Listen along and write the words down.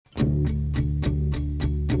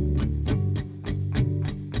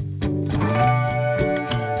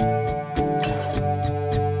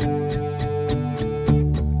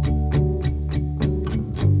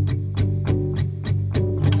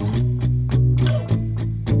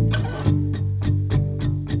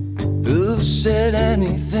said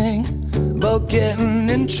anything about getting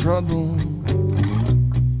in trouble?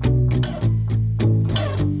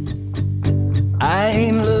 I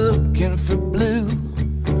ain't looking for blue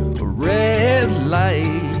or red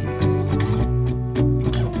lights.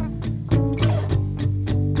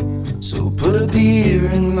 So put a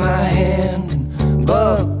beer in my hand and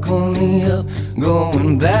buckle me up,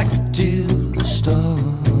 going back to the start.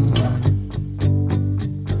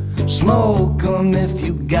 Smoke 'em if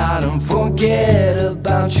you got 'em, forget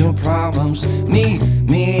about your problems. Meet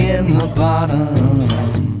me in the bottom,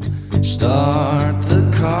 start the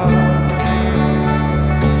car.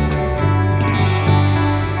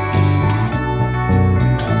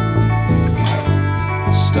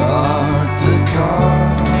 Start the car.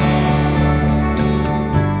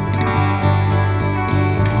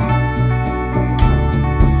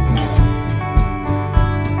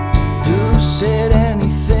 Who said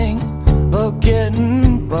anything about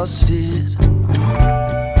getting busted?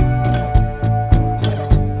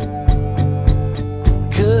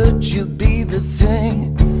 Could you be the thing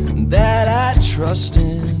that I trust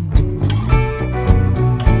in?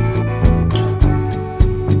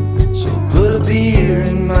 So put a beer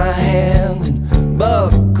in my hand and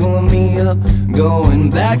buckle me up, going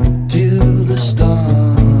back to the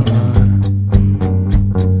start.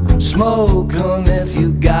 Smoke 'em if you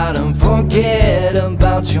got 'em, forget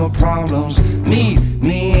about your problems. Meet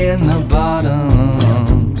me in the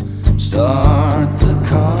bottom, start the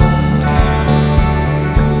car.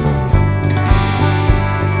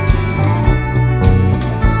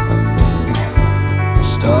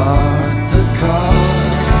 Start the car.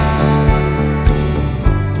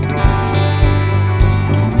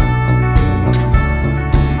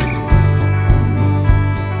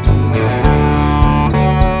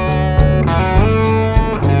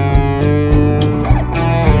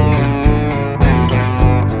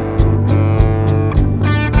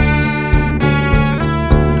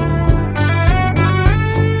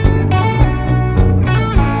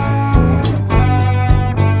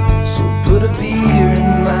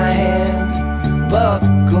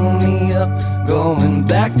 Going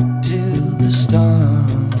back to the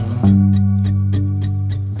start.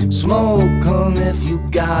 Smoke 'em if you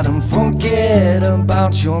got 'em, forget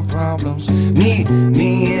about your problems. Meet me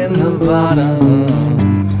in the bottom,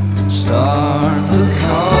 start the